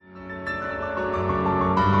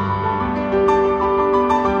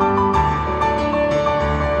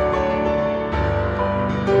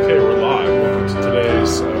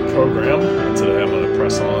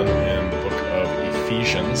press on in the book of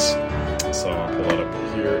Ephesians. So I'll pull that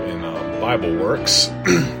up here in BibleWorks.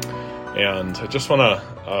 And I just want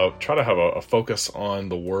to try to have a focus on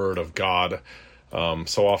the Word of God.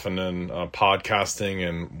 So often in podcasting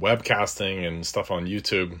and webcasting and stuff on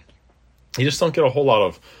YouTube, you just don't get a whole lot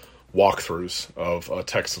of walkthroughs of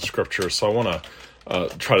text of Scripture. So I want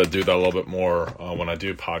to try to do that a little bit more when I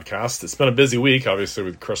do podcasts. It's been a busy week, obviously,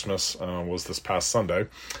 with Christmas was this past Sunday.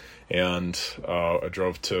 And I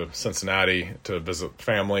drove to Cincinnati to visit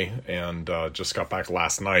family and just got back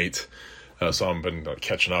last night. So I've been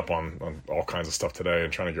catching up on all kinds of stuff today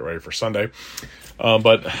and trying to get ready for Sunday.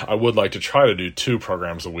 But I would like to try to do 2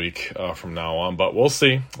 programs a week from now on. But we'll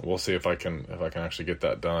see. We'll see if I can actually get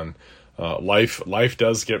that done. Life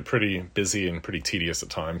does get pretty busy and pretty tedious at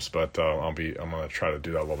times, but I'm going to try to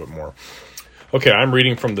do that a little bit more. Okay, I'm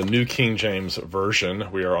reading from the New King James Version.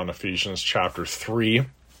 We are on Ephesians chapter 3,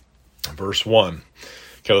 verse 1.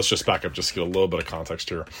 Okay, let's just back up just to get a little bit of context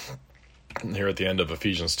here. Here at the end of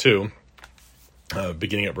Ephesians 2,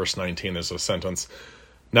 beginning at verse 19, there's a sentence.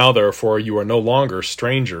 Now, therefore, you are no longer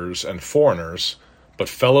strangers and foreigners, but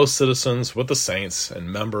fellow citizens with the saints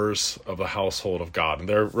and members of the household of God. And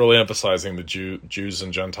they're really emphasizing the Jews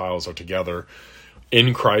and Gentiles are together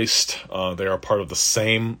in Christ. They are part of the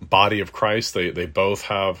same body of Christ. They both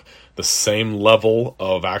have the same level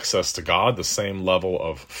of access to God, the same level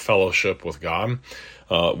of fellowship with God.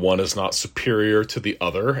 One is not superior to the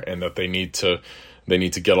other, and that they need to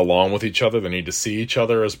get along with each other. They need to see each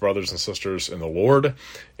other as brothers and sisters in the Lord.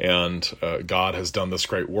 And God has done this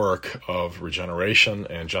great work of regeneration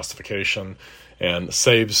and justification and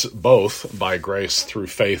saves both by grace through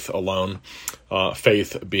faith alone.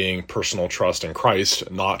 Faith being personal trust in Christ,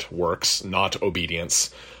 not works, not obedience,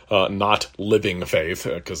 not living faith,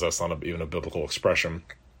 because that's not even a biblical expression.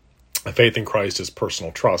 Faith in Christ is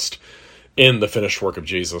personal trust in the finished work of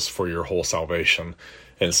Jesus for your whole salvation.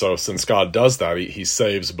 And so since God does that, he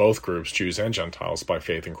saves both groups, Jews and Gentiles, by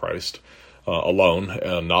faith in Christ alone,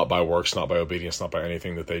 and not by works, not by obedience, not by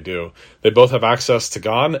anything that they do. They both have access to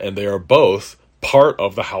God, and they are both part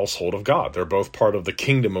of the household of God. They're both part of the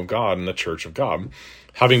kingdom of God and the church of God,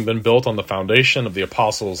 having been built on the foundation of the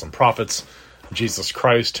apostles and prophets, Jesus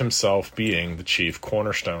Christ himself being the chief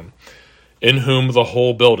cornerstone, in whom the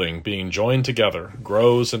whole building, being joined together,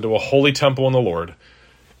 grows into a holy temple in the Lord,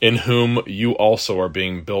 in whom you also are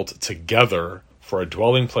being built together for a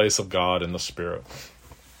dwelling place of God in the Spirit.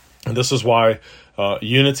 And this is why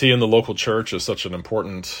unity in the local church is such an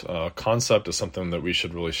important concept, is something that we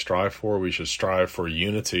should really strive for. We should strive for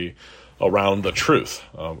unity around the truth.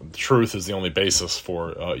 Truth is the only basis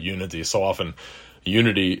for unity. So often,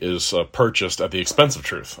 unity is purchased at the expense of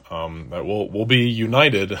truth. That we'll be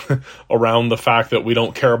united around the fact that we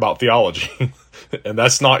don't care about theology, and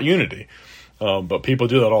that's not unity. But people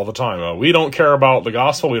do that all the time. We don't care about the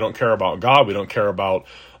gospel. We don't care about God. We don't care about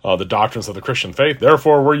the doctrines of the Christian faith.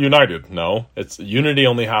 Therefore, we're united. No, unity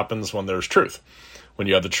only happens when there's truth, when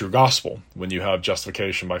you have the true gospel, when you have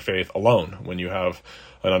justification by faith alone, when you have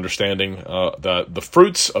an understanding that the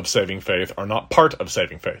fruits of saving faith are not part of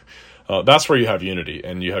saving faith. That's where you have unity,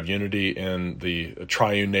 and you have unity in the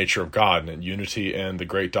triune nature of God, and unity in the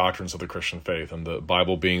great doctrines of the Christian faith, and the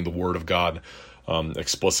Bible being the Word of God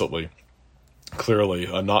explicitly. Clearly,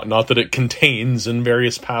 not that it contains in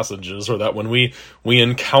various passages, or that when we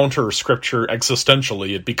encounter Scripture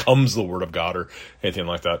existentially, it becomes the Word of God or anything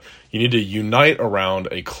like that. You need to unite around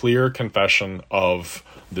a clear confession of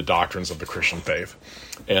the doctrines of the Christian faith.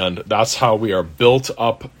 And that's how we are built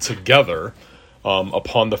up together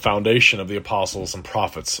upon the foundation of the apostles and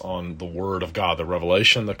prophets, on the Word of God, the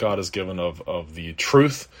revelation that God has given of the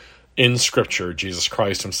truth in Scripture, Jesus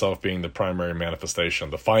Christ himself being the primary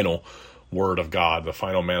manifestation, the final Word of God, the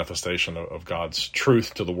final manifestation of God's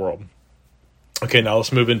truth to the world. Okay, now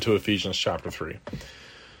let's move into Ephesians chapter 3.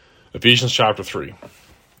 Ephesians chapter 3.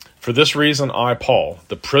 For this reason I, Paul,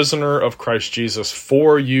 the prisoner of Christ Jesus,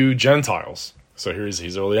 for you Gentiles. So here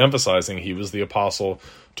he's really emphasizing he was the apostle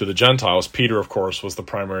to the Gentiles. Peter, of course, was the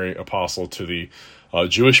primary apostle to the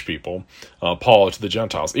Jewish people. Paul to the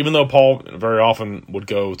Gentiles. Even though Paul very often would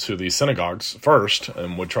go to the synagogues first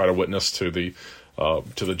and would try to witness to the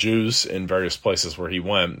Jews in various places where he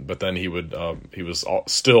went, but then he was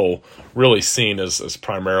still really seen as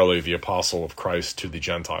primarily the apostle of Christ to the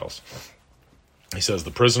Gentiles. He says,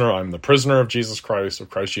 I'm the prisoner of Jesus Christ, of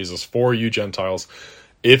Christ Jesus, for you Gentiles,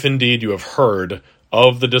 if indeed you have heard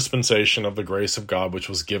of the dispensation of the grace of God, which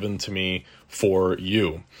was given to me for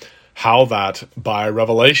you, how that by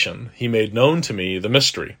revelation he made known to me the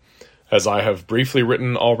mystery, as I have briefly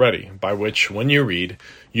written already, by which, when you read,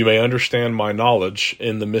 you may understand my knowledge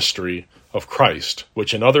in the mystery of Christ,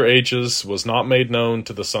 which in other ages was not made known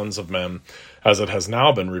to the sons of men, as it has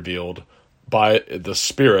now been revealed by the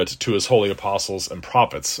Spirit to his holy apostles and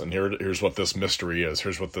prophets. And here's what this mystery is.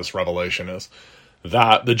 Here's what this revelation is.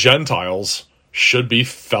 That the Gentiles should be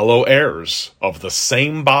fellow heirs of the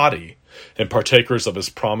same body and partakers of his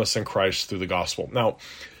promise in Christ through the gospel. Now,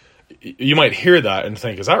 you might hear that and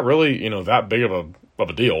think, is that really, that big of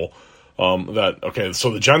a deal?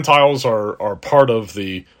 So the Gentiles are part of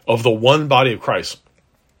the one body of Christ.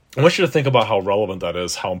 I want you to think about how relevant that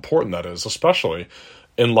is, how important that is, especially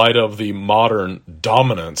in light of the modern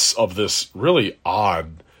dominance of this really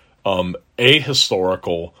odd,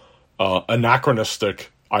 ahistorical,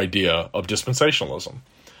 anachronistic idea of dispensationalism.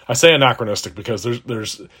 I say anachronistic because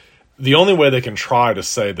there's the only way they can try to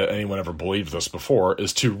say that anyone ever believed this before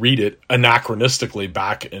is to read it anachronistically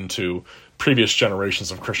back into previous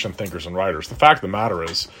generations of Christian thinkers and writers. The fact of the matter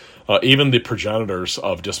is, even the progenitors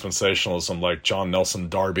of dispensationalism, like John Nelson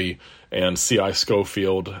Darby and C.I.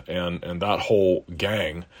 Scofield and that whole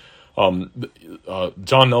gang,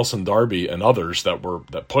 John Nelson Darby and others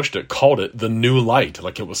that pushed it called it the new light,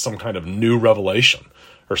 like it was some kind of new revelation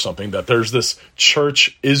or something, that there's this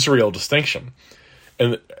church-Israel distinction.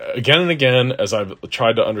 And again, as I've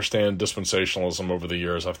tried to understand dispensationalism over the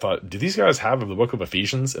years, I've thought, do these guys have the book of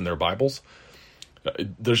Ephesians in their Bibles?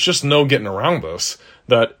 There's just no getting around this,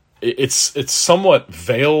 that it's somewhat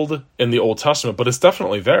veiled in the Old Testament, but it's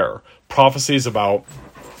definitely there. Prophecies about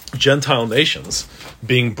Gentile nations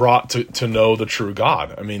being brought to know the true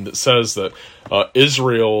God. I mean, it says that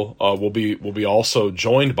Israel will be also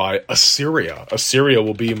joined by Assyria. Assyria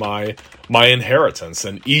will be my inheritance,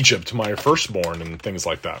 and Egypt my firstborn, and things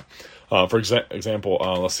like that. For example,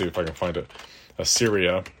 let's see if I can find it.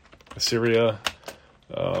 Assyria.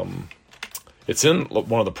 It's in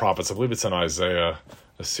one of the prophets. I believe it's in Isaiah.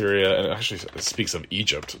 Assyria, and actually it speaks of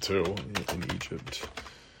Egypt too. In Egypt,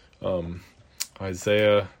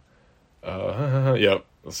 Isaiah. Yep.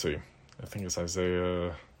 Let's see. I think it's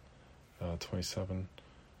Isaiah 27.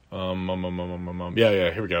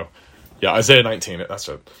 Yeah. Here we go. Yeah, Isaiah 19. That's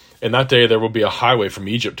it. In that day there will be a highway from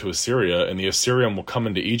Egypt to Assyria, and the Assyrian will come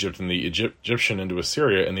into Egypt, and the Egyptian into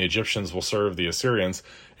Assyria, and the Egyptians will serve the Assyrians.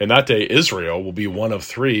 In that day Israel will be one of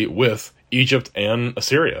three with Egypt and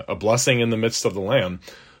Assyria, a blessing in the midst of the land,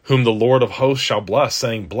 whom the Lord of hosts shall bless,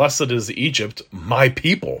 saying, Blessed is Egypt, my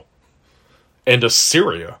people, and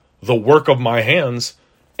Assyria, the work of my hands,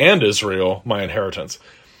 and Israel, my inheritance.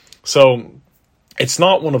 So it's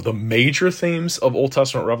not one of the major themes of Old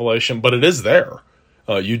Testament revelation, but it is there.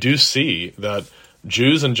 You do see that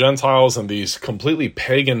Jews and Gentiles and these completely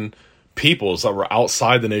pagan peoples that were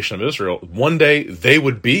outside the nation of Israel, one day they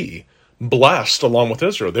would be blessed along with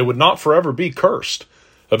Israel. They would not forever be cursed.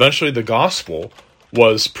 Eventually the gospel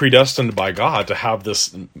was predestined by God to have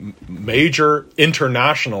this major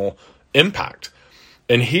international impact.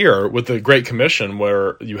 And here, with the Great Commission,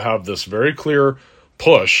 where you have this very clear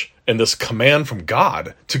push and this command from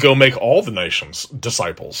God to go make all the nations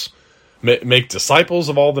disciples, make disciples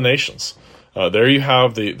of all the nations. There you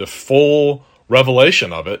have the full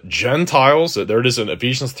revelation of it. Gentiles, there it is in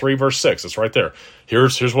Ephesians 3 verse 6. It's right there.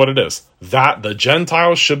 Here's what it is. That the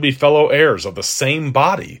Gentiles should be fellow heirs of the same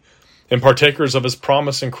body and partakers of his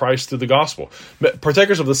promise in Christ through the gospel.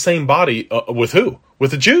 Partakers of the same body with who?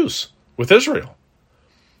 With the Jews, with Israel.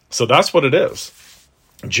 So that's what it is.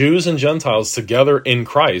 Jews and Gentiles together in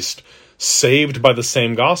Christ, saved by the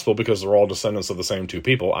same gospel, because they're all descendants of the same two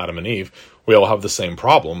people, Adam and Eve. We all have the same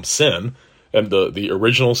problem, sin, and the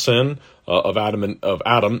original sin of Adam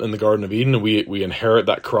in the Garden of Eden. We inherit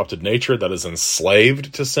that corrupted nature that is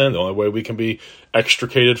enslaved to sin. The only way we can be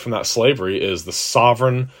extricated from that slavery is the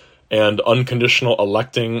sovereign and unconditional,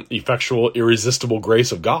 electing, effectual, irresistible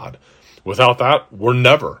grace of God. Without that, we're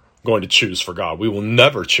never going to choose for God. We will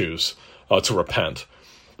never choose to repent.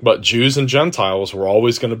 But Jews and Gentiles were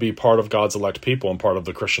always going to be part of God's elect people and part of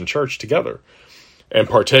the Christian church together, and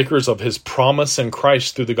partakers of his promise in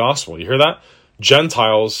Christ through the gospel. You hear that?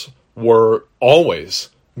 Gentiles were always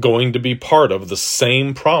going to be part of the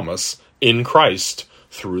same promise in Christ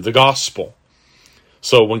through the gospel.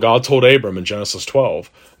 So when God told Abram in Genesis 12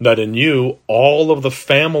 that in you all of the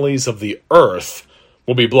families of the earth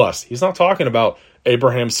will be blessed, he's not talking about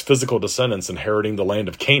Abraham's physical descendants inheriting the land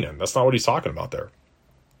of Canaan. That's not what he's talking about there.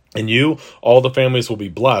 In you, all the families will be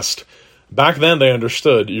blessed. Back then, they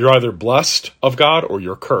understood you're either blessed of God or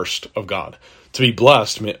you're cursed of God. To be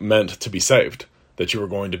blessed meant to be saved, that you were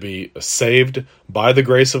going to be saved by the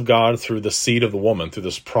grace of God through the seed of the woman, through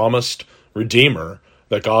this promised Redeemer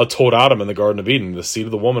that God told Adam in the Garden of Eden, the seed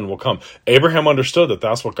of the woman will come. Abraham understood that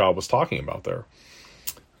that's what God was talking about there.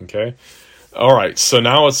 Okay? All right, so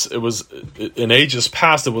now it was in ages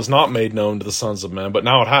past, it was not made known to the sons of men, but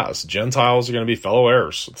now it has. Gentiles are going to be fellow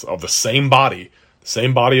heirs of the same body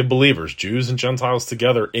of believers, Jews and Gentiles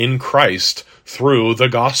together in Christ through the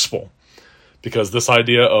gospel. Because this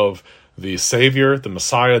idea of the Savior, the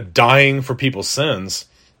Messiah, dying for people's sins,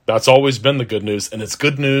 that's always been the good news, and it's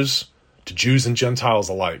good news to Jews and Gentiles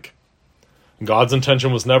alike. God's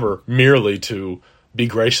intention was never merely to be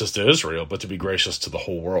gracious to Israel, but to be gracious to the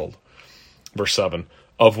whole world. Verse 7,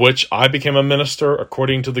 of which I became a minister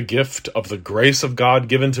according to the gift of the grace of God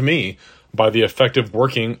given to me by the effective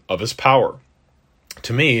working of his power.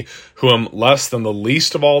 To me, who am less than the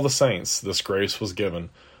least of all the saints, this grace was given,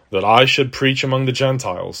 that I should preach among the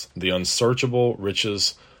Gentiles the unsearchable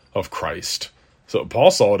riches of Christ. So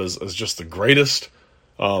Paul saw it as just the greatest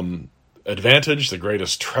advantage, the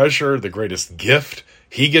greatest treasure, the greatest gift.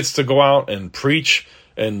 He gets to go out and preach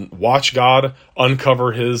and watch God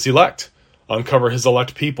uncover his elect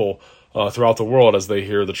people throughout the world as they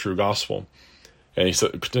hear the true gospel. And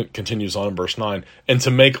he continues on in verse 9, and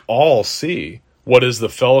to make all see what is the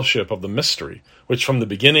fellowship of the mystery, which from the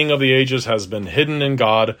beginning of the ages has been hidden in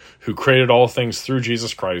God, who created all things through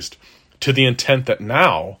Jesus Christ, to the intent that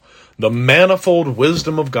now the manifold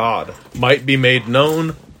wisdom of God might be made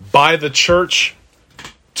known by the church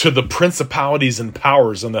to the principalities and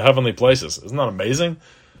powers in the heavenly places. Isn't that amazing?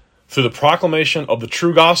 Through the proclamation of the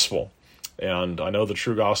true gospel. And I know the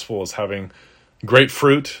true gospel is having great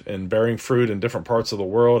fruit and bearing fruit in different parts of the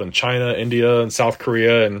world, in China, India, and South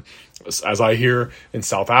Korea, and as I hear, in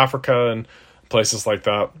South Africa and places like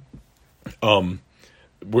that.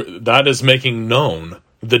 That is making known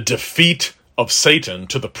the defeat of Satan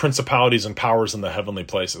to the principalities and powers in the heavenly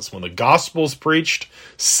places. When the gospel is preached,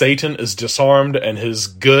 Satan is disarmed, and his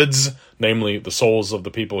goods, namely the souls of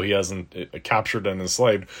the people he has captured and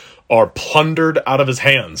enslaved, are plundered out of his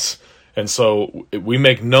hands. And so we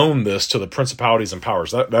make known this to the principalities and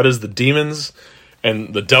powers. That is the demons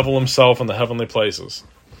and the devil himself in the heavenly places.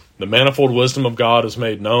 The manifold wisdom of God is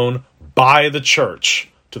made known by the church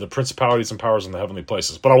to the principalities and powers in the heavenly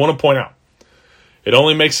places. But I want to point out, it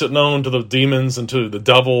only makes it known to the demons and to the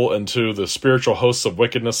devil and to the spiritual hosts of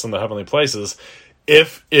wickedness in the heavenly places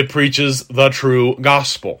if it preaches the true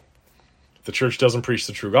gospel. If the church doesn't preach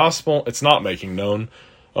the true gospel, it's not making known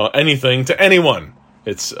anything to anyone.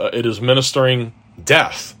 It is ministering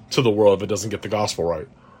death to the world if it doesn't get the gospel right.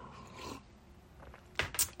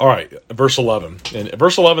 All right, verse 11. And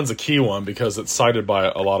verse 11 is a key one because it's cited by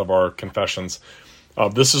a lot of our confessions.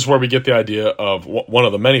 This is where we get the idea of one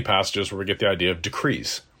of the many passages where we get the idea of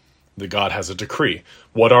decrees. That God has a decree.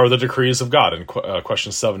 What are the decrees of God? In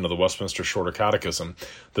question 7 of the Westminster Shorter Catechism,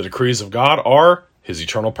 the decrees of God are his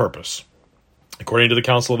eternal purpose, according to the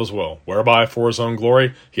counsel of his will, whereby for his own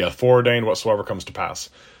glory he hath foreordained whatsoever comes to pass.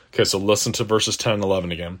 Okay, so listen to verses 10 and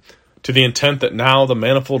 11 again. To the intent that now the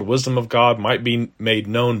manifold wisdom of God might be made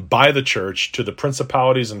known by the church to the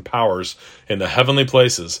principalities and powers in the heavenly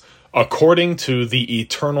places, according to the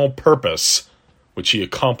eternal purpose which he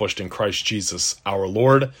accomplished in Christ Jesus our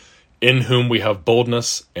Lord, in whom we have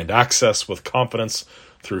boldness and access with confidence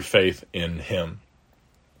through faith in him.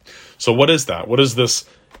 So what is that? What is this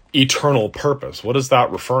eternal purpose? What is that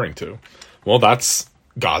referring to? Well, that's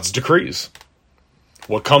God's decrees.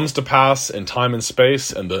 What comes to pass in time and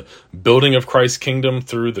space and the building of Christ's kingdom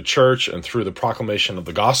through the church and through the proclamation of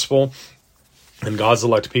the gospel and God's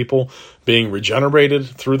elect people being regenerated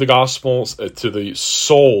through the gospels to the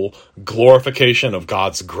sole glorification of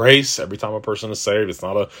God's grace. Every time a person is saved, it's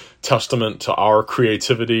not a testament to our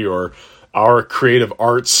creativity or our creative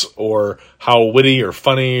arts or how witty or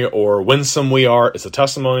funny or winsome we are. It's a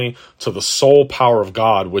testimony to the sole power of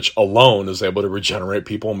God, which alone is able to regenerate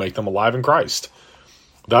people and make them alive in Christ.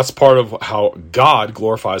 That's part of how God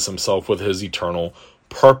glorifies himself with his eternal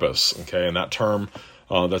purpose. Okay, and that term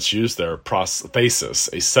that's used there, prosthesis,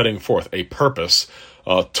 a setting forth, a purpose,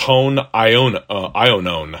 ionon,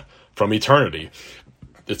 from eternity.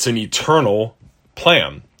 It's an eternal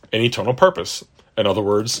plan, an eternal purpose. In other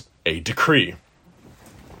words, a decree.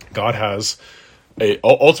 God has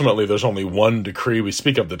ultimately there's only one decree. We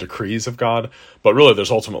speak of the decrees of God, but really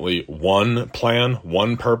there's ultimately one plan,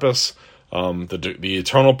 one purpose. The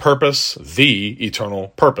eternal purpose,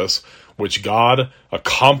 which God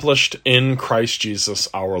accomplished in Christ Jesus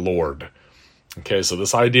our Lord. Okay, so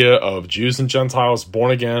this idea of Jews and Gentiles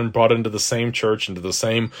born again, brought into the same church, into the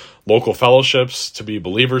same local fellowships to be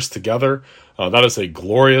believers together, that is a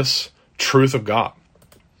glorious truth of God.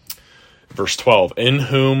 Verse 12, in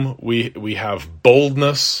whom we have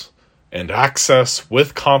boldness and access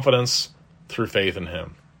with confidence through faith in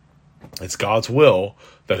him. It's God's will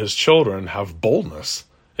that his children have boldness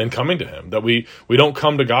in coming to him, that we don't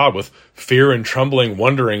come to God with fear and trembling,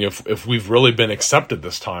 wondering if we've really been accepted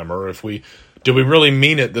this time, or did we really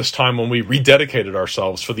mean it this time when we rededicated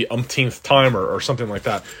ourselves for the umpteenth time, or something like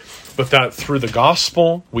that. But that through the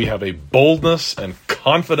gospel, we have a boldness and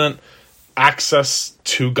confident access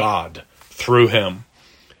to God through him.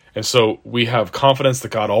 And so we have confidence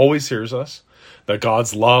that God always hears us, that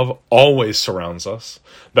God's love always surrounds us,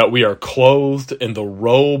 that we are clothed in the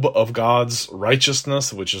robe of God's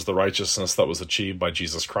righteousness, which is the righteousness that was achieved by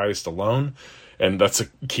Jesus Christ alone. And that's a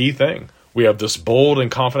key thing. We have this bold and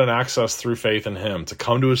confident access through faith in him to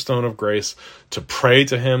come to his throne of grace, to pray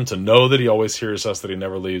to him, to know that he always hears us, that he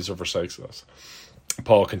never leaves or forsakes us.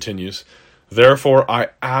 Paul continues, "Therefore I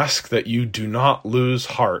ask that you do not lose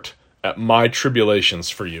heart at my tribulations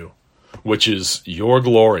for you, which is your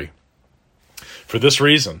glory. For this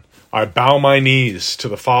reason, I bow my knees to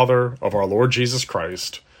the Father of our Lord Jesus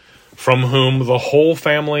Christ, from whom the whole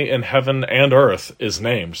family in heaven and earth is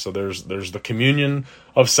named." So there's the communion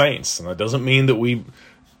of saints, and that doesn't mean that we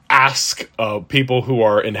ask people who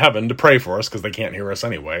are in heaven to pray for us, because they can't hear us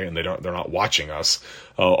anyway, and they're not watching us.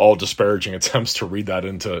 All disparaging attempts to read that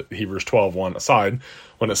into Hebrews 12:1 aside,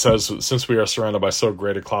 when it says, "Since we are surrounded by so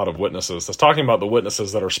great a cloud of witnesses," that's talking about the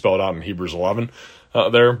witnesses that are spelled out in Hebrews 11.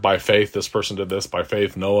 There, by faith, this person did this. By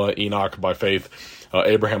faith, Noah, Enoch. By faith,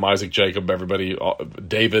 Abraham, Isaac, Jacob, everybody,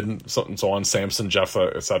 David, and so on, Samson,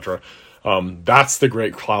 Jephthah, etc. That's the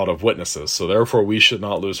great cloud of witnesses. So therefore, we should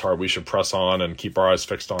not lose heart. We should press on and keep our eyes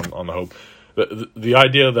fixed on the hope. The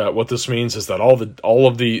idea that what this means is that all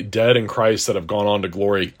of the dead in Christ that have gone on to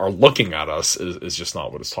glory are looking at us is just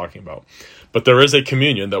not what it's talking about. But there is a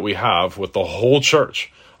communion that we have with the whole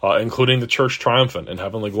church, including the church triumphant in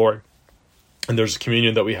heavenly glory. And there's a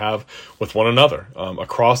communion that we have with one another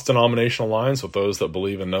across denominational lines with those that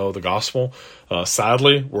believe and know the gospel.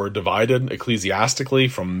 Sadly, we're divided ecclesiastically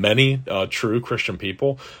from many true Christian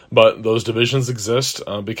people, but those divisions exist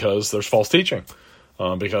because there's false teaching,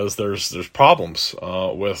 because there's problems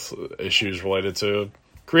with issues related to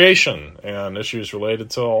creation and issues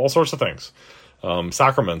related to all sorts of things,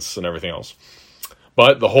 sacraments and everything else.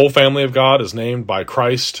 But the whole family of God is named by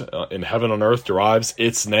Christ in heaven and earth, derives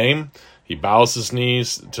its name. He bows his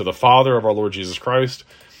knees to the Father of our Lord Jesus Christ.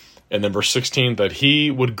 And then verse 16, that he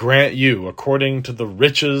would grant you, according to the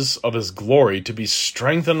riches of his glory, to be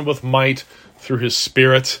strengthened with might through his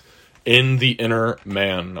Spirit in the inner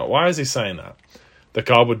man. Now, why is he saying that? That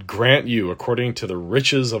God would grant you, according to the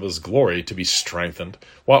riches of his glory, to be strengthened.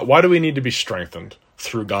 Why do we need to be strengthened?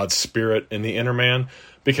 Through God's Spirit in the inner man?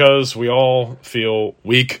 Because we all feel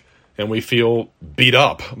weak and we feel beat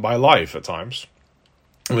up by life at times.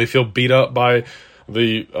 And we feel beat up by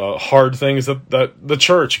the hard things that the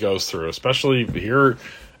church goes through, especially here.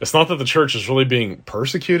 It's not that the church is really being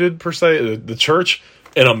persecuted, per se. The church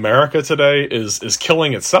in America today is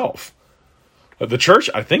killing itself. The church,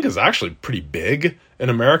 I think, is actually pretty big in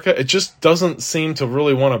America. It just doesn't seem to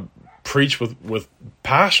really want to preach with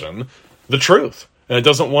passion the truth. And it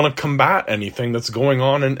doesn't want to combat anything that's going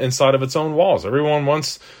on inside of its own walls. Everyone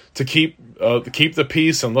wants to keep the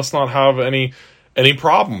peace, and let's not have any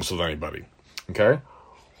problems with anybody. Okay?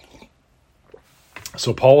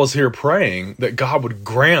 So Paul is here praying that God would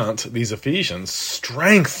grant these Ephesians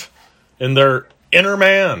strength in their inner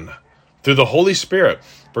man through the Holy Spirit.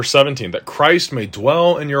 Verse 17, that Christ may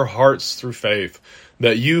dwell in your hearts through faith,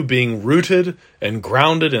 that you, being rooted and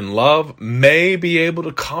grounded in love, may be able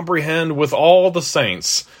to comprehend with all the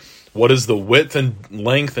saints what is the width and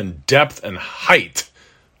length and depth and height,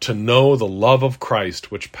 to know the love of Christ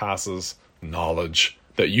which passes knowledge,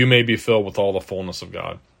 that you may be filled with all the fullness of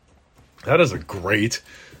God. That is a great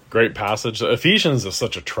passage. Ephesians is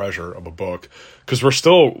such a treasure of a book, because we're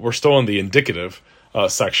still in the indicative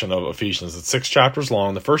section of Ephesians. It's 6 chapters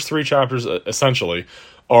long. The first 3 chapters essentially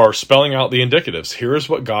are spelling out the indicatives. Here's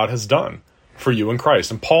what God has done for you in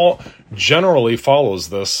Christ. And Paul generally follows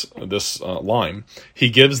this line. He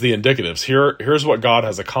gives the indicatives. Here's what God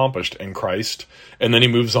has accomplished in Christ, and then he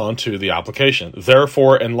moves on to the application.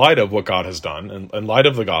 Therefore, in light of what God has done, in light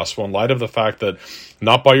of the gospel, in light of the fact that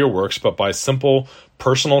not by your works, but by simple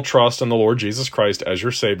personal trust in the Lord Jesus Christ as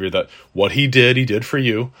your Savior, that what he did for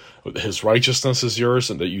you, his righteousness is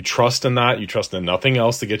yours, and that you trust in that. You trust in nothing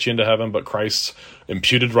else to get you into heaven but Christ's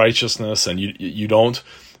imputed righteousness, and you don't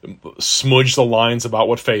smudge the lines about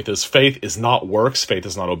what faith is. Faith is not works. Faith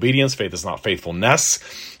is not obedience. Faith is not faithfulness.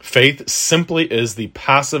 Faith simply is the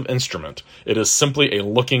passive instrument. It is simply a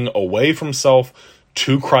looking away from self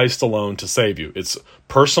to Christ alone to save you. It's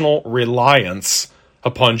personal reliance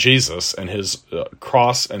upon Jesus and his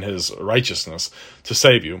cross and his righteousness to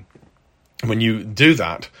save you. When you do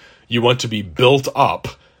that, you want to be built up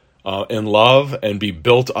in love and be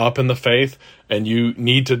built up in the faith, and you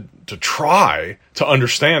need to try to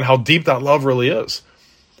understand how deep that love really is.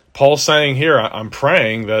 Paul's saying here, I'm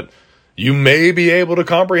praying that you may be able to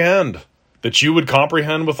comprehend, that you would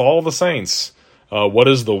comprehend with all the saints what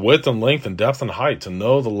is the width and length and depth and height, to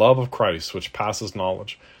know the love of Christ, which passes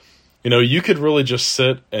knowledge. You could really just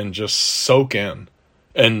sit and just soak in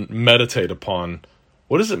and meditate upon,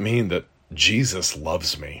 what does it mean that Jesus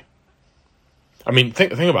loves me? I mean,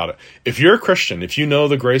 think about it. If you're a Christian, if you know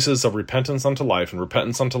the graces of repentance unto life, and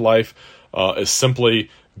repentance unto life is simply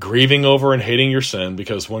grieving over and hating your sin,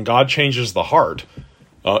 because when God changes the heart,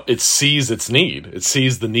 it sees its need. It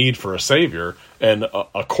sees the need for a Savior, and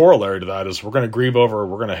a corollary to that is we're going to grieve over,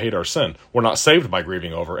 we're going to hate our sin. We're not saved by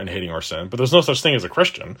grieving over and hating our sin, but there's no such thing as a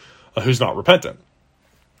Christian who's not repentant.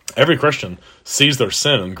 Every Christian sees their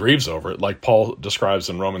sin and grieves over it, like Paul describes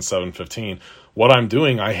in Romans 7:15. What I'm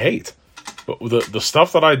doing, I hate. But the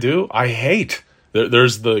stuff that I do, I hate.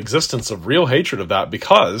 There's the existence of real hatred of that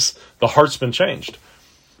because the heart's been changed.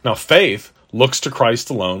 Now, faith looks to Christ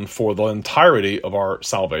alone for the entirety of our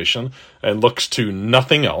salvation and looks to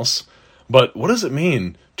nothing else. But what does it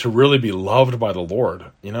mean to really be loved by the Lord?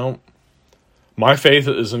 My faith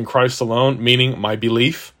is in Christ alone, meaning my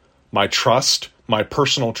belief, my trust, my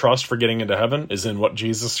personal trust for getting into heaven is in what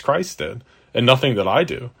Jesus Christ did and nothing that I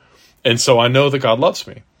do. And so I know that God loves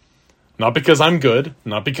me. Not because I'm good,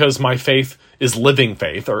 not because my faith is living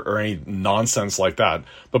faith or any nonsense like that,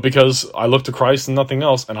 but because I look to Christ and nothing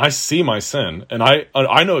else, and I see my sin, and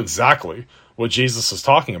I know exactly what Jesus is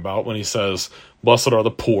talking about when he says, blessed are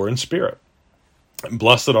the poor in spirit.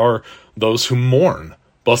 Blessed are those who mourn.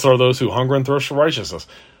 Blessed are those who hunger and thirst for righteousness.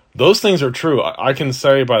 Those things are true. I can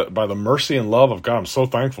say by the mercy and love of God, I'm so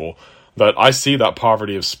thankful that I see that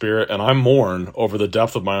poverty of spirit, and I mourn over the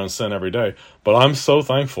depth of my own sin every day. But I'm so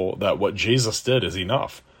thankful that what Jesus did is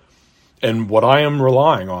enough. And what I am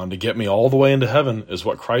relying on to get me all the way into heaven is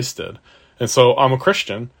what Christ did. And so I'm a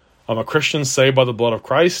Christian. I'm a Christian saved by the blood of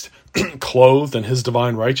Christ, clothed in his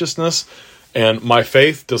divine righteousness. And my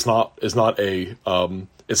faith it's not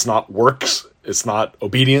works. It's not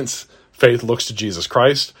obedience. Faith looks to Jesus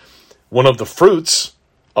Christ. One of the fruits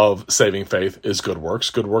of saving faith is good works.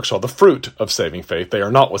 Good works are the fruit of saving faith. They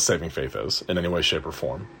are not what saving faith is in any way, shape, or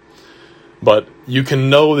form. But you can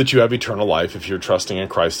know that you have eternal life if you're trusting in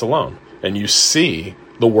Christ alone. And you see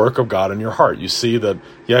the work of God in your heart. You see that,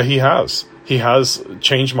 yeah, he has. He has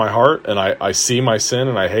changed my heart, and I see my sin,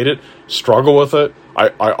 and I hate it, struggle with it. I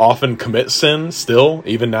often commit sin still,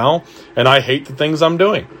 even now, and I hate the things I'm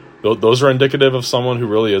doing. Those are indicative of someone who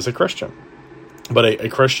really is a Christian. But a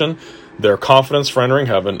Christian, their confidence for entering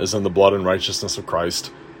heaven is in the blood and righteousness of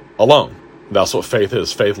Christ alone. That's what faith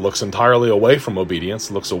is. Faith looks entirely away from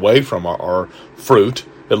obedience, looks away from our fruit.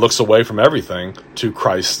 It looks away from everything to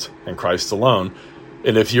Christ and Christ alone.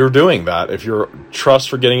 And if you're doing that, if your trust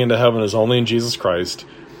for getting into heaven is only in Jesus Christ,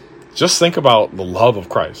 just think about the love of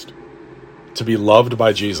Christ. To be loved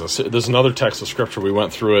by Jesus. There's another text of scripture. We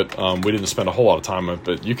went through it. We didn't spend a whole lot of time on it,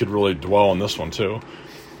 but you could really dwell on this one too.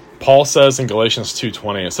 Paul says in Galatians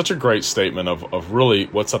 2:20, it's such a great statement of really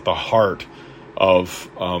what's at the heart of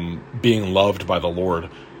being loved by the Lord.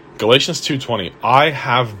 Galatians 2:20, I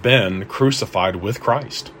have been crucified with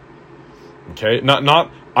Christ. Okay,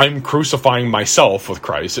 not I'm crucifying myself with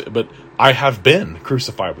Christ, but I have been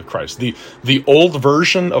crucified with Christ. The old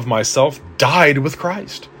version of myself died with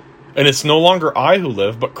Christ. And it's no longer I who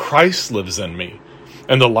live, but Christ lives in me.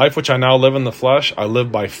 And the life which I now live in the flesh, I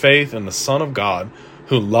live by faith in the Son of God,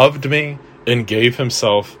 who loved me and gave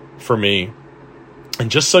himself for me. And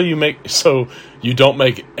just so you don't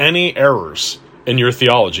make any errors in your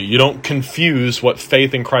theology, you don't confuse what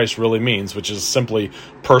faith in Christ really means, which is simply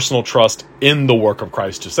personal trust in the work of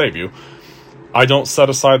Christ to save you. I don't set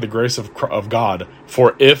aside the grace of God,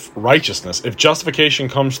 for if righteousness, if justification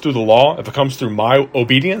comes through the law, if it comes through my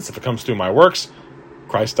obedience, if it comes through my works,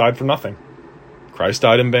 Christ died for nothing. Christ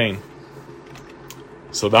died in vain.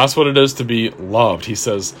 So that's what it is to be loved. He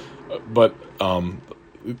says, but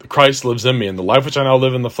Christ lives in me, and the life which I now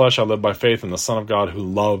live in the flesh, I live by faith in the Son of God who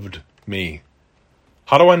loved me.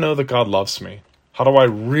 How do I know that God loves me? How do I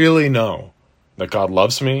really know that God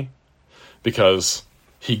loves me? Because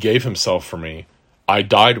he gave himself for me. I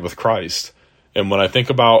died with Christ. And when I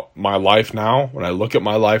think about my life now, when I look at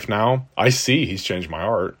my life now, I see he's changed my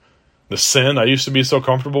heart. The sin I used to be so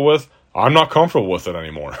comfortable with, I'm not comfortable with it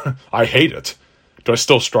anymore. I hate it. Do I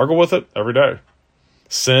still struggle with it? Every day.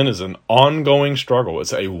 Sin is an ongoing struggle.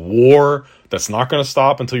 It's a war that's not going to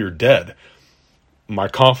stop until you're dead. My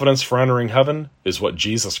confidence for entering heaven is what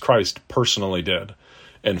Jesus Christ personally did.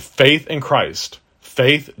 And faith in Christ,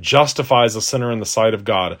 Faith justifies a sinner in the sight of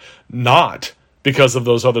God, not because of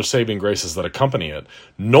those other saving graces that accompany it,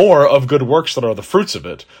 nor of good works that are the fruits of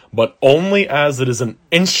it, but only as it is an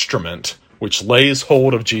instrument which lays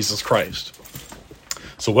hold of Jesus Christ.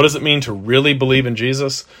 So what does it mean to really believe in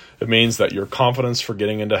Jesus? It means that your confidence for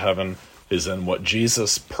getting into heaven is in what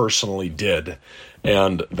Jesus personally did.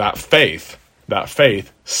 And that faith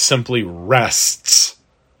simply rests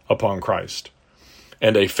upon Christ.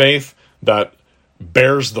 And a faith that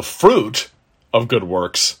bears the fruit of good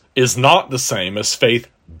works is not the same as faith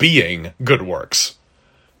being good works.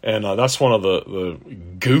 And that's one of the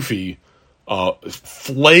goofy,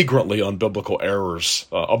 flagrantly unbiblical errors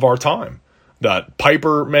of our time that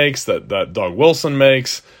Piper makes, that Doug Wilson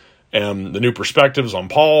makes, and the New Perspectives on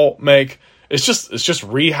Paul make. It's just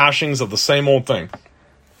rehashings of the same old thing.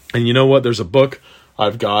 And you know what? There's a book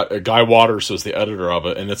I've got. Guy Waters is the editor of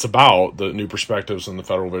it, and it's about the New Perspectives and the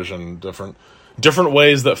Federal Vision, different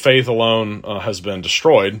ways that faith alone has been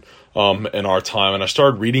destroyed in our time. And I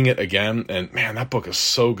started reading it again, and man, that book is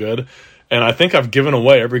so good. And I think I've given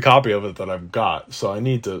away every copy of it that I've got, so I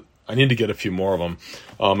need to get a few more of them.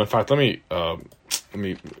 In fact, let me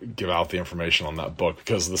give out the information on that book,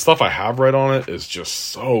 because the stuff I have read on it is just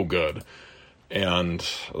so good. And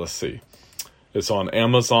let's see, it's on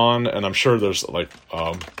Amazon, and I'm sure there's like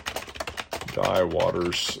Guy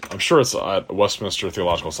Waters. I'm sure it's at Westminster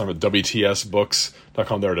Theological Summit,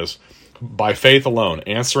 WTSbooks.com. There it is. By Faith Alone,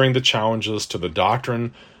 Answering the Challenges to the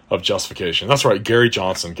Doctrine of Justification. That's right, Gary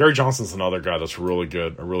Johnson. Gary Johnson's another guy that's really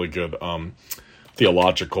good, a really good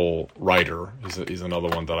theological writer. He's another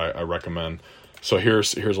one that I recommend. So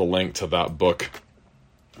here's a link to that book,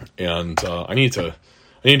 and I need to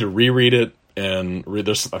reread it and read.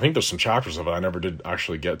 I think there's some chapters of it I never did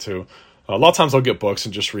actually get to. A lot of times I'll get books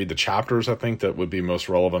and just read the chapters I think that would be most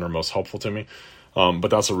relevant or most helpful to me. But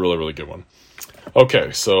that's a really, really good one.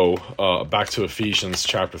 Okay, so back to Ephesians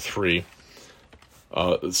chapter 3.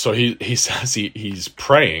 So he says he's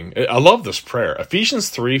praying. I love this prayer.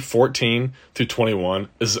 Ephesians 3:14-21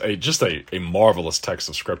 is just a marvelous text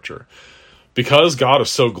of Scripture. Because God is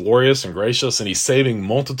so glorious and gracious, and he's saving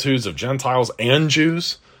multitudes of Gentiles and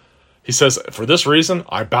Jews, he says, for this reason,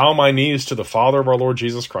 I bow my knees to the Father of our Lord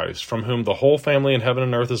Jesus Christ, from whom the whole family in heaven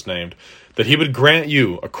and earth is named, that he would grant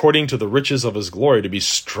you, according to the riches of his glory, to be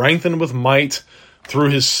strengthened with might through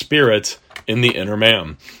his Spirit in the inner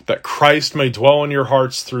man, that Christ may dwell in your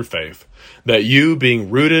hearts through faith, that you, being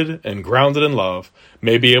rooted and grounded in love,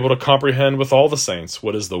 may be able to comprehend with all the saints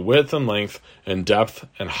what is the width and length and depth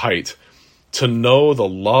and height, to know the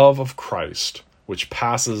love of Christ, which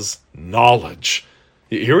passes knowledge.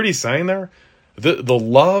 You hear what he's saying there? The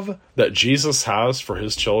love that Jesus has for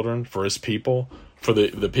his children, for his people, for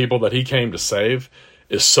the people that he came to save,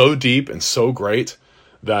 is so deep and so great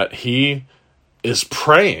that he is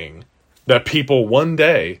praying that people one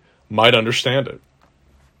day might understand it.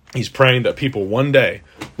 He's praying that people one day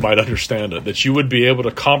might understand it, that you would be able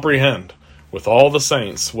to comprehend with all the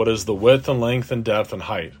saints what is the width and length and depth and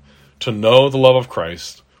height, to know the love of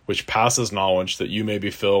Christ, which passes knowledge, that you may be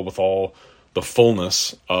filled with all the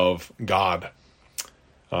fullness of God.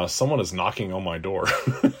 Someone is knocking on my door.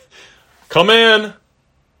 Come in!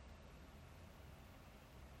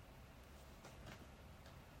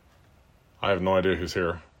 I have no idea who's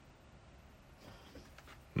here.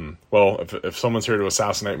 Well, if someone's here to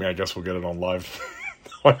assassinate me, I guess we'll get it on live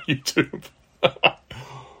on YouTube.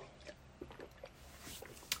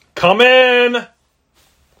 Come in!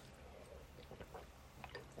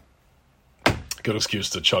 Good excuse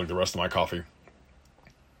to chug the rest of my coffee.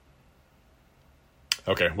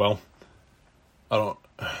 Okay, well, they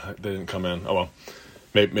didn't come in. Oh well,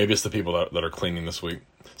 maybe it's the people that are cleaning this week.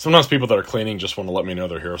 Sometimes people that are cleaning just want to let me know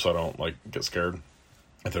they're here, so I don't get scared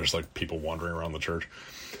if there's people wandering around the church.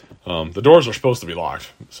 The doors are supposed to be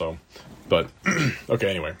locked, but okay.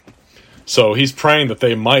 Anyway, so he's praying that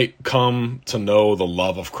they might come to know the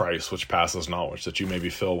love of Christ, which passes knowledge, that you may be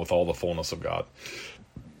filled with all the fullness of God.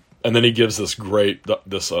 And then he gives this great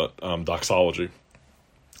doxology.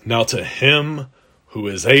 Now to him who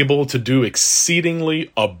is able to do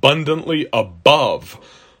exceedingly abundantly above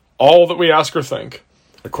all that we ask or think,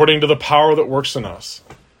 according to the power that works in us,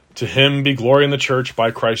 to him be glory in the church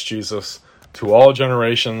by Christ Jesus, to all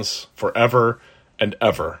generations, forever and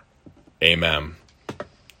ever. Amen.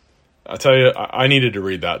 I tell you, I needed to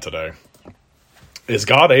read that today. Is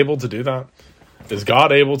God able to do that? Is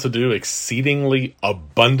God able to do exceedingly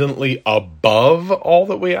abundantly above all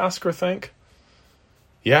that we ask or think?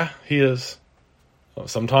 Yeah, he is.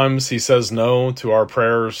 Sometimes he says no to our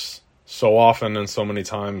prayers so often and so many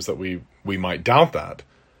times that we might doubt that.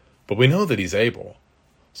 But we know that he's able.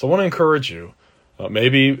 So I want to encourage you,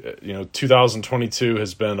 Maybe 2022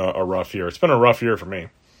 has been a rough year. It's been a rough year for me.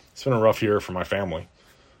 It's been a rough year for my family.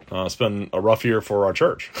 It's been a rough year for our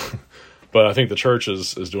church. But I think the church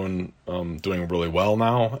is doing really well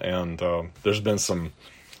now, and there's been some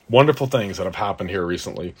wonderful things that have happened here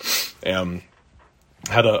recently. And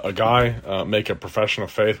had a guy make a profession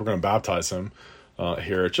of faith. We're going to baptize him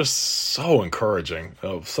here. It's just so encouraging.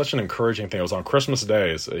 Such an encouraging thing. It was on Christmas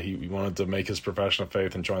Day. He wanted to make his profession of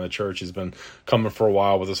faith and join the church. He's been coming for a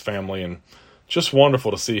while with his family, and just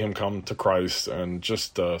wonderful to see him come to Christ, and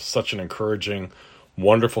just such an encouraging,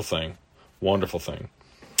 wonderful thing. Wonderful thing.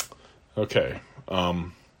 Okay.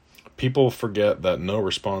 People forget that no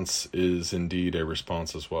response is indeed a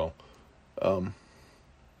response as well.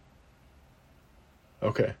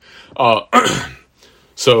 Okay.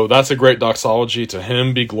 So that's a great doxology. To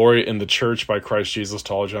him be glory in the church by Christ Jesus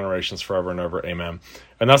to all generations forever and ever. Amen.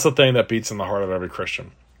 And that's the thing that beats in the heart of every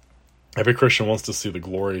Christian. Every Christian wants to see the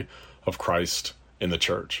glory of Christ in the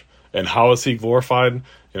church. And how is he glorified?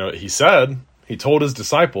 He told his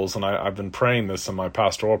disciples, and I've been praying this in my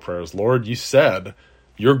pastoral prayers, Lord, you said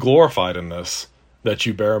you're glorified in this,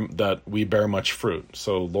 that we bear much fruit.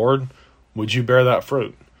 So Lord, would you bear that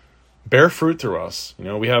fruit? Bear fruit through us.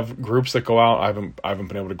 We have groups that go out. I haven't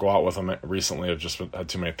been able to go out with them recently. I've just had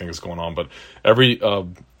too many things going on. But every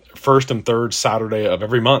first and third Saturday of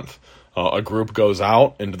every month, a group goes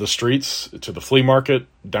out into the streets, to the flea market,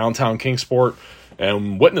 downtown Kingsport,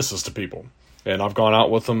 and witnesses to people. And I've gone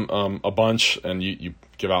out with them a bunch, and you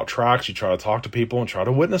give out tracts, you try to talk to people and try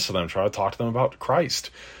to witness to them, try to talk to them about Christ.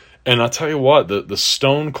 And I tell you what, the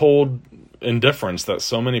stone cold indifference that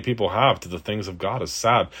so many people have to the things of God is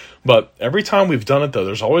sad. But every time we've done it, though,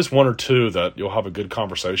 there's always one or two that you'll have a good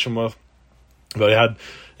conversation with. But I had,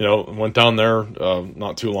 went down there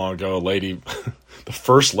not too long ago, a lady, the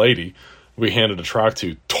first lady we handed a tract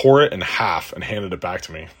to, tore it in half and handed it back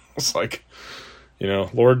to me. It's like,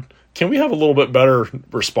 Lord, can we have a little bit better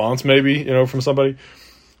response maybe, from somebody?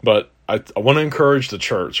 But I want to encourage the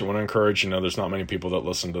church. I want to encourage, there's not many people that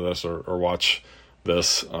listen to this or watch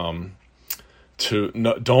this,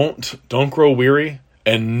 don't grow weary,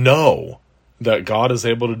 and know that God is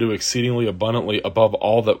able to do exceedingly abundantly above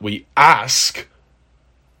all that we ask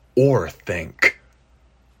or think.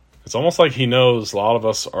 It's almost like he knows a lot of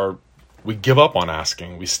us we give up on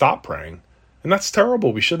asking. We stop praying. And that's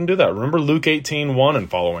terrible. We shouldn't do that. Remember Luke 18:1 and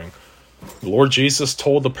following. The Lord Jesus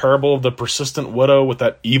told the parable of the persistent widow with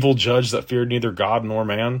that evil judge that feared neither God nor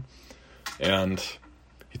man. And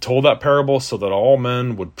he told that parable so that all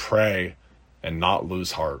men would pray and not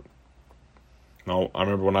lose heart. Now, I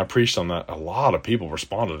remember when I preached on that, a lot of people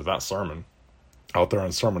responded to that sermon out there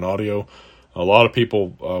on Sermon Audio. A lot of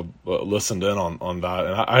people listened in on that,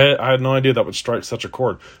 and I had no idea that would strike such a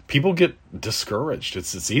chord. People get discouraged.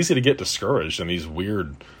 It's easy to get discouraged in these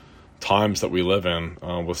weird times that we live in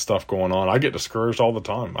with stuff going on. I get discouraged all the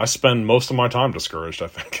time. I spend most of my time discouraged, I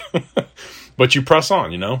think. But you press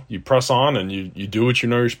on, you press on, and you do what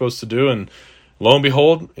you're supposed to do, and lo and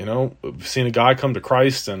behold, we've seen a guy come to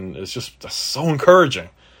Christ, and it's just so encouraging.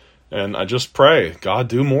 And I just pray, God,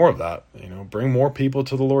 do more of that. Bring more people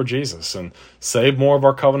to the Lord Jesus, and save more of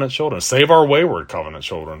our covenant children. Save our wayward covenant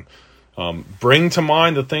children. Bring to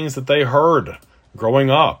mind the things that they heard growing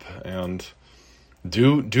up, and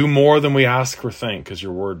do more than we ask or think, because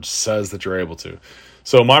your word says that you're able to.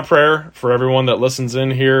 So my prayer for everyone that listens in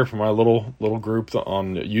here, for my little group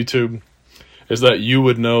on YouTube, is that you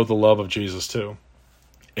would know the love of Jesus too,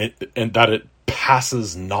 and that it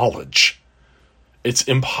passes knowledge. It's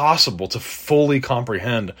impossible to fully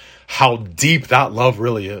comprehend how deep that love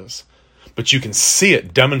really is, but you can see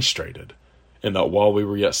it demonstrated in that while we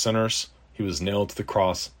were yet sinners, he was nailed to the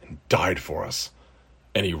cross and died for us,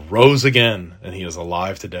 and he rose again, and he is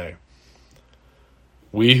alive today.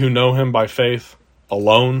 We who know him by faith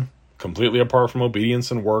alone, completely apart from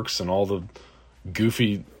obedience and works and all the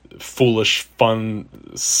goofy, foolish, fun,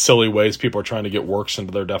 silly ways people are trying to get works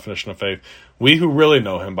into their definition of faith. We who really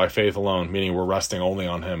know him by faith alone, meaning we're resting only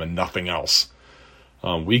on him and nothing else,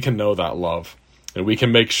 we can know that love. And we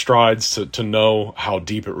can make strides to know how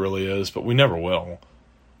deep it really is, but we never will.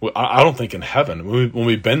 I don't think in heaven, when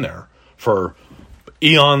we've been there for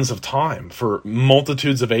eons of time, for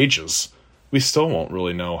multitudes of ages, we still won't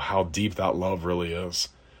really know how deep that love really is.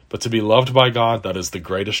 But to be loved by God, that is the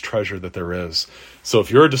greatest treasure that there is. So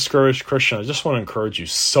if you're a discouraged Christian, I just want to encourage you,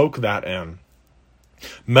 soak that in.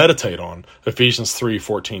 Meditate on Ephesians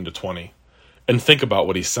 3:14-20 and think about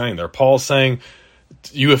what he's saying there. Paul's saying,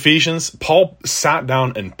 you Ephesians, Paul sat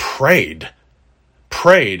down and prayed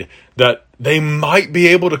that they might be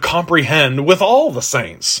able to comprehend with all the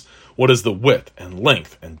saints What is the width and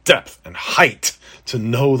length and depth and height? To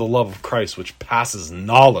know the love of Christ, which passes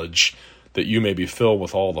knowledge, that you may be filled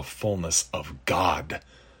with all the fullness of God.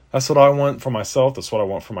 That's what I want for myself. That's what I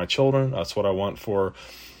want for my children. That's what I want for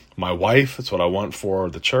my wife. That's what I want for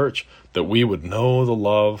the church, that we would know the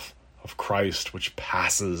love of Christ, which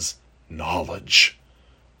passes knowledge.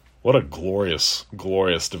 What a glorious,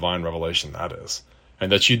 glorious divine revelation that is.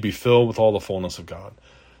 And that you'd be filled with all the fullness of God.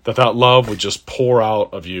 That love would just pour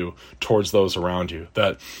out of you towards those around you.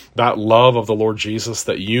 That love of the Lord Jesus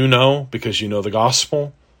that you know because you know the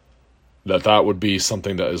gospel, that would be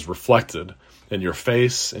something that is reflected in your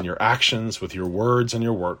face, in your actions, with your words and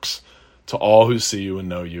your works, to all who see you and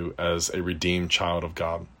know you as a redeemed child of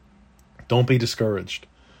God. Don't be discouraged.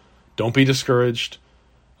 Don't be discouraged.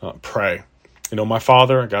 Pray. My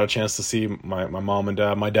father, I got a chance to see my mom and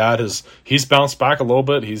dad. My dad he's bounced back a little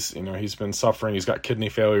bit. He's been suffering. He's got kidney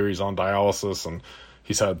failure. He's on dialysis, and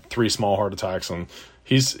he's had 3 small heart attacks, and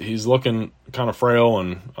he's looking kind of frail,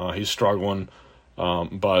 and he's struggling.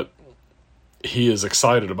 But he is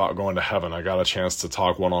excited about going to heaven. I got a chance to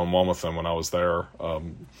talk one-on-one with him when I was there a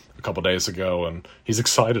couple days ago, and he's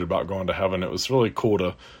excited about going to heaven. It was really cool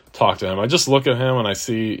to talk to him. I just look at him and I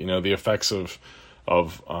see, the effects of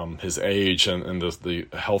his age and the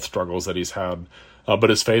health struggles that he's had,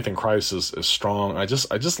 but his faith in Christ is strong. I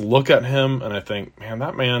just look at him and I think, man,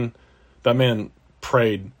 that man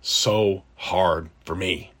prayed so hard for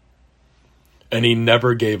me, and he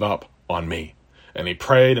never gave up on me. And he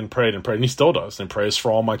prayed and prayed and prayed, and he still does, and prays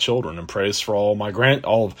for all my children, and prays for all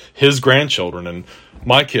of his grandchildren, and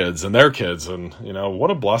my kids and their kids, and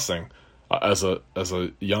what a blessing. As a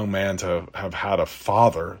young man to have had a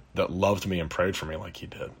father that loved me and prayed for me like he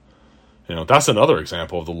did. That's another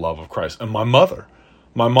example of the love of Christ. And my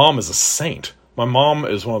mom is a saint. My mom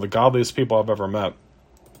is one of the godliest people I've ever met.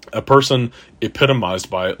 A person epitomized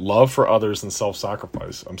by love for others and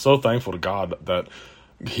self-sacrifice. I'm so thankful to God that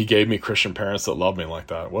he gave me Christian parents that love me like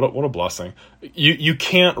that. What a blessing. You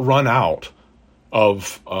can't run out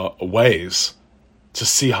of ways to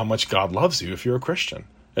see how much God loves you if you're a Christian.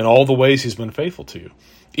 In all the ways he's been faithful to you,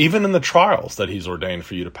 even in the trials that he's ordained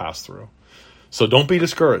for you to pass through. So don't be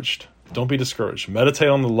discouraged. Don't be discouraged. Meditate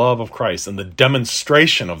on the love of Christ and the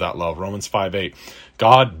demonstration of that love. Romans 5:8.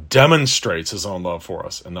 God demonstrates his own love for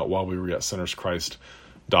us, and that while we were yet sinners, Christ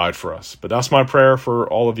died for us. But that's my prayer for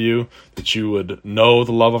all of you, that you would know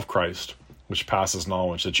the love of Christ, which passes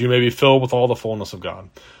knowledge, that you may be filled with all the fullness of God.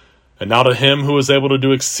 And now to him who is able to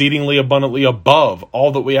do exceedingly abundantly above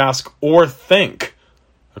all that we ask or think,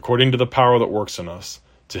 according to the power that works in us,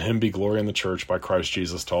 to him be glory in the church by Christ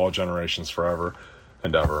Jesus to all generations forever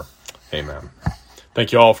and ever. Amen.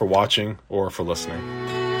 Thank you all for watching or for listening.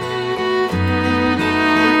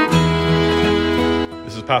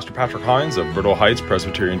 This is Pastor Patrick Hines of Bridwell Heights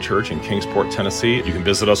Presbyterian Church in Kingsport, Tennessee. You can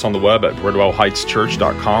visit us on the web at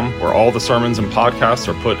bridwellheightschurch.com, where all the sermons and podcasts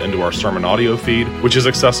are put into our sermon audio feed, which is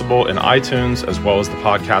accessible in iTunes as well as the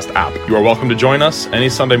podcast app. You are welcome to join us any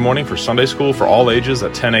Sunday morning for Sunday school for all ages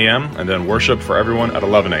at 10 a.m. and then worship for everyone at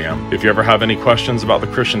 11 a.m. If you ever have any questions about the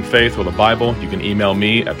Christian faith or the Bible, you can email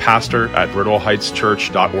me at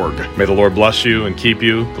pastor@bridwellheightschurch.org. May the Lord bless you and keep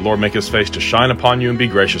you. The Lord make his face to shine upon you and be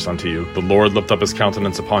gracious unto you. The Lord lift up his countenance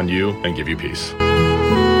upon you and give you peace.